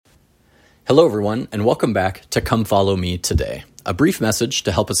Hello, everyone, and welcome back to Come Follow Me Today, a brief message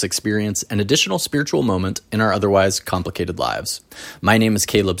to help us experience an additional spiritual moment in our otherwise complicated lives. My name is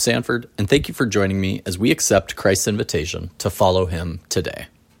Caleb Sanford, and thank you for joining me as we accept Christ's invitation to follow him today.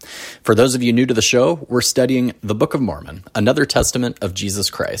 For those of you new to the show, we're studying the Book of Mormon, another testament of Jesus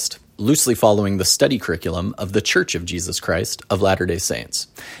Christ, loosely following the study curriculum of the Church of Jesus Christ of Latter-day Saints.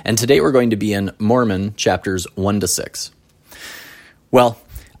 And today we're going to be in Mormon chapters 1 to 6. Well,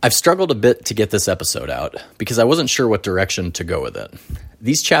 I've struggled a bit to get this episode out because I wasn't sure what direction to go with it.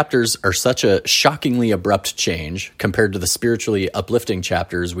 These chapters are such a shockingly abrupt change compared to the spiritually uplifting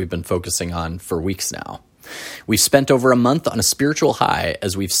chapters we've been focusing on for weeks now. We've spent over a month on a spiritual high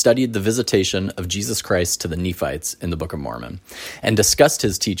as we've studied the visitation of Jesus Christ to the Nephites in the Book of Mormon and discussed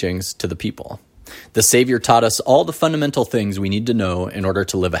his teachings to the people. The Savior taught us all the fundamental things we need to know in order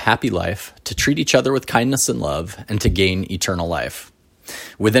to live a happy life, to treat each other with kindness and love, and to gain eternal life.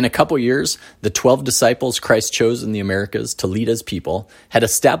 Within a couple years, the 12 disciples Christ chose in the Americas to lead his people had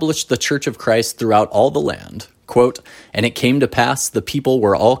established the Church of Christ throughout all the land. Quote, "And it came to pass, the people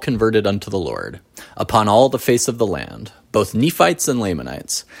were all converted unto the Lord, upon all the face of the land, both Nephites and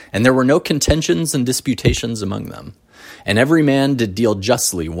Lamanites, and there were no contentions and disputations among them. And every man did deal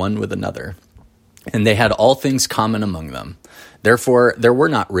justly one with another. And they had all things common among them. Therefore there were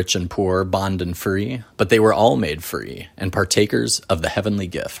not rich and poor, bond and free, but they were all made free, and partakers of the heavenly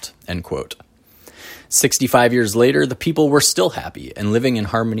gift." End quote. 65 years later, the people were still happy and living in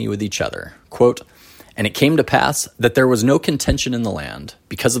harmony with each other. Quote, "And it came to pass that there was no contention in the land,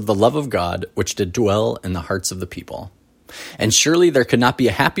 because of the love of God which did dwell in the hearts of the people. And surely there could not be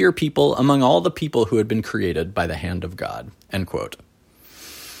a happier people among all the people who had been created by the hand of God." End quote.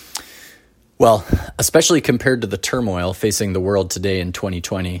 Well, especially compared to the turmoil facing the world today in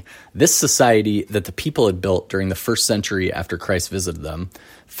 2020, this society that the people had built during the first century after Christ visited them,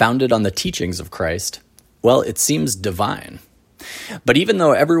 founded on the teachings of Christ, well, it seems divine. But even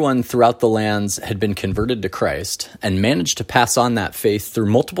though everyone throughout the lands had been converted to Christ and managed to pass on that faith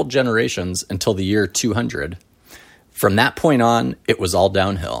through multiple generations until the year 200, from that point on, it was all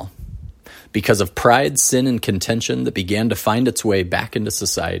downhill. Because of pride, sin, and contention that began to find its way back into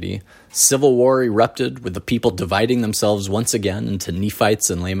society, civil war erupted with the people dividing themselves once again into Nephites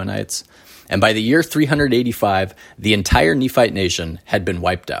and Lamanites, and by the year 385, the entire Nephite nation had been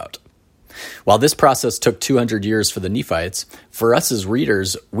wiped out. While this process took 200 years for the Nephites, for us as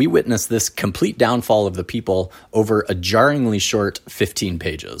readers, we witnessed this complete downfall of the people over a jarringly short 15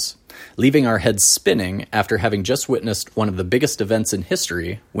 pages. Leaving our heads spinning after having just witnessed one of the biggest events in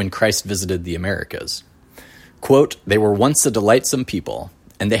history when Christ visited the Americas. Quote, "They were once a delightsome people,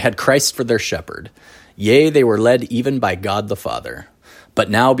 and they had Christ for their shepherd. Yea, they were led even by God the Father.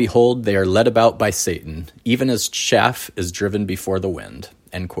 But now, behold, they are led about by Satan, even as chaff is driven before the wind."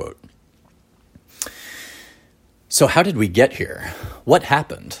 End quote. So how did we get here? What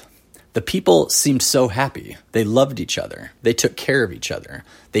happened? The people seemed so happy. They loved each other. They took care of each other.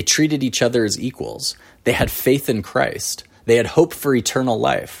 They treated each other as equals. They had faith in Christ. They had hope for eternal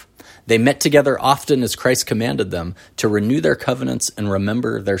life. They met together often as Christ commanded them to renew their covenants and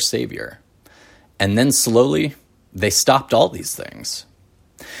remember their Savior. And then slowly, they stopped all these things.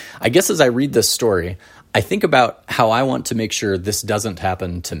 I guess as I read this story, I think about how I want to make sure this doesn't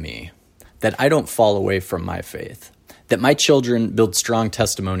happen to me, that I don't fall away from my faith, that my children build strong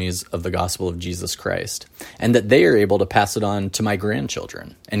testimonies of the gospel of Jesus Christ, and that they are able to pass it on to my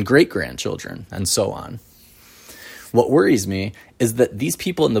grandchildren and great-grandchildren, and so on. What worries me is that these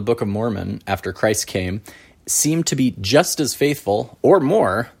people in the Book of Mormon, after Christ came, seem to be just as faithful, or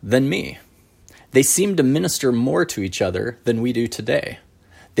more, than me. They seem to minister more to each other than we do today.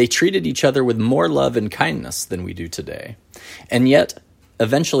 They treated each other with more love and kindness than we do today. And yet,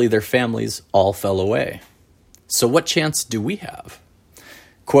 eventually their families all fell away. So what chance do we have?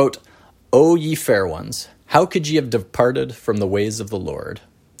 Quote, "O ye fair ones, how could ye have departed from the ways of the Lord?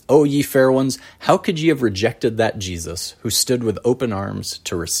 O ye fair ones, how could ye have rejected that Jesus who stood with open arms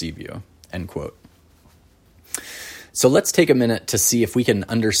to receive you?" End quote. So let's take a minute to see if we can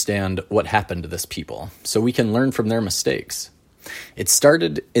understand what happened to this people, so we can learn from their mistakes. It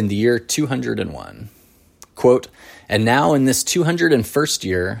started in the year 201. Quote, "And now in this 201st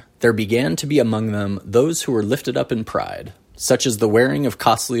year, there began to be among them those who were lifted up in pride, such as the wearing of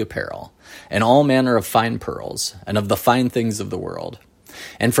costly apparel, and all manner of fine pearls, and of the fine things of the world.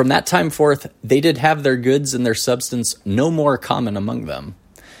 And from that time forth they did have their goods and their substance no more common among them.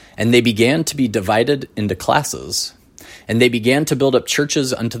 And they began to be divided into classes, and they began to build up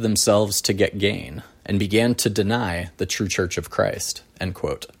churches unto themselves to get gain, and began to deny the true church of Christ." End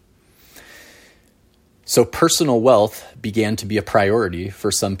quote. So personal wealth began to be a priority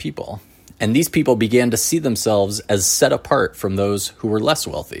for some people, And these people began to see themselves as set apart from those who were less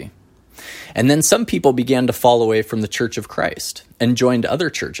wealthy. And then some people began to fall away from the Church of Christ and joined other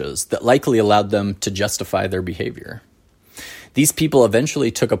churches that likely allowed them to justify their behavior. These people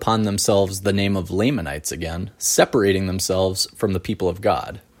eventually took upon themselves the name of Lamanites again, separating themselves from the people of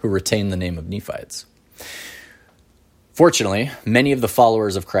God, who retained the name of Nephites. Fortunately, many of the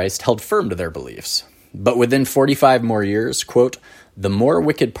followers of Christ held firm to their beliefs. But within 45 more years, quote, "the more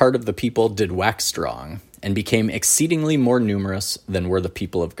wicked part of the people did wax strong, and became exceedingly more numerous than were the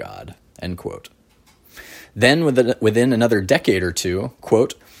people of God," end quote. Then within another decade or two,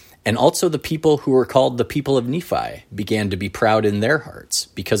 quote, "and also the people who were called the people of Nephi began to be proud in their hearts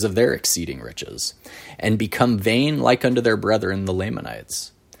because of their exceeding riches, and become vain like unto their brethren the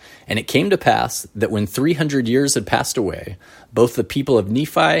Lamanites. And it came to pass that when 300 years had passed away, both the people of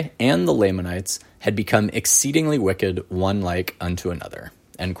Nephi and the Lamanites had become exceedingly wicked, one like unto another,"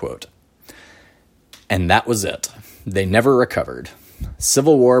 end quote. And that was it. They never recovered.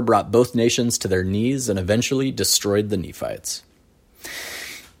 Civil war brought both nations to their knees and eventually destroyed the Nephites.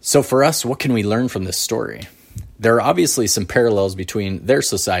 So for us, what can we learn from this story? There are obviously some parallels between their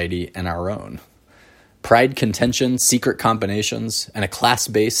society and our own. Pride, contention, secret combinations, and a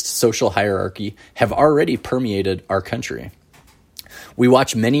class-based social hierarchy have already permeated our country. We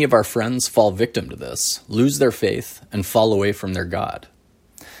watch many of our friends fall victim to this, lose their faith, and fall away from their God.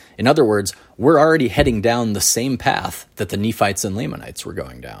 In other words, we're already heading down the same path that the Nephites and Lamanites were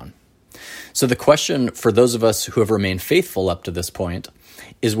going down. So the question for those of us who have remained faithful up to this point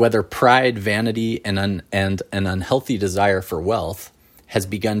is whether pride, vanity, and an unhealthy desire for wealth has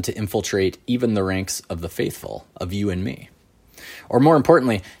begun to infiltrate even the ranks of the faithful, of you and me. Or more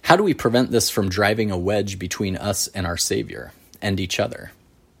importantly, how do we prevent this from driving a wedge between us and our Savior and each other?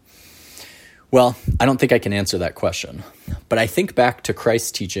 Well, I don't think I can answer that question, but I think back to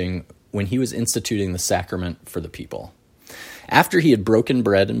Christ's teaching when he was instituting the sacrament for the people. After he had broken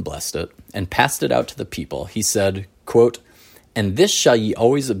bread and blessed it and passed it out to the people, he said, quote, "And this shall ye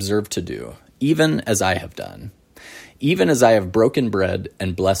always observe to do, even as I have done, even as I have broken bread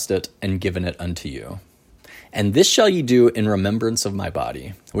and blessed it and given it unto you. And this shall ye do in remembrance of my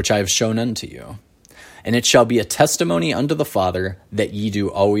body, which I have shown unto you. And it shall be a testimony unto the Father that ye do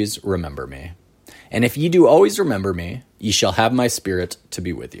always remember me. And if ye do always remember me, ye shall have my spirit to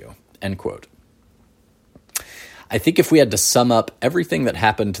be with you." End quote. I think if we had to sum up everything that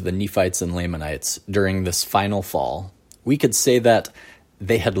happened to the Nephites and Lamanites during this final fall, we could say that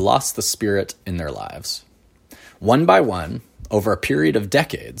they had lost the Spirit in their lives. One by one, over a period of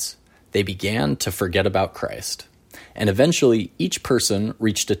decades, they began to forget about Christ. And eventually, each person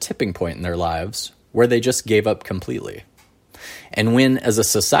reached a tipping point in their lives where they just gave up completely. And when, as a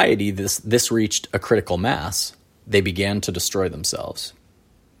society, this reached a critical mass, they began to destroy themselves.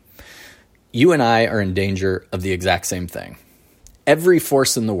 You and I are in danger of the exact same thing. Every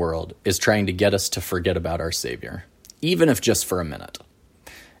force in the world is trying to get us to forget about our Savior, even if just for a minute.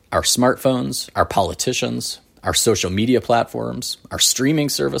 Our smartphones, our politicians, our social media platforms, our streaming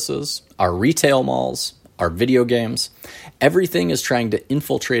services, our retail malls, our video games, everything is trying to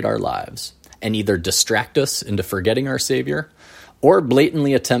infiltrate our lives and either distract us into forgetting our Savior or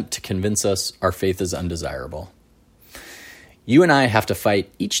blatantly attempt to convince us our faith is undesirable. You and I have to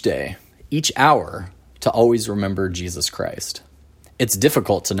fight each day, each hour, to always remember Jesus Christ. It's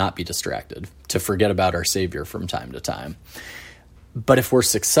difficult to not be distracted, to forget about our Savior from time to time. But if we're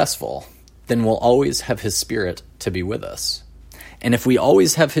successful, then we'll always have His Spirit to be with us. And if we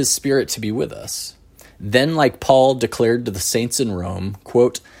always have His Spirit to be with us, then like Paul declared to the saints in Rome,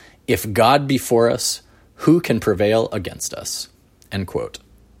 quote, "If God be for us, who can prevail against us?" End quote.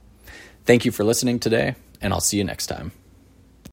 Thank you for listening today, and I'll see you next time.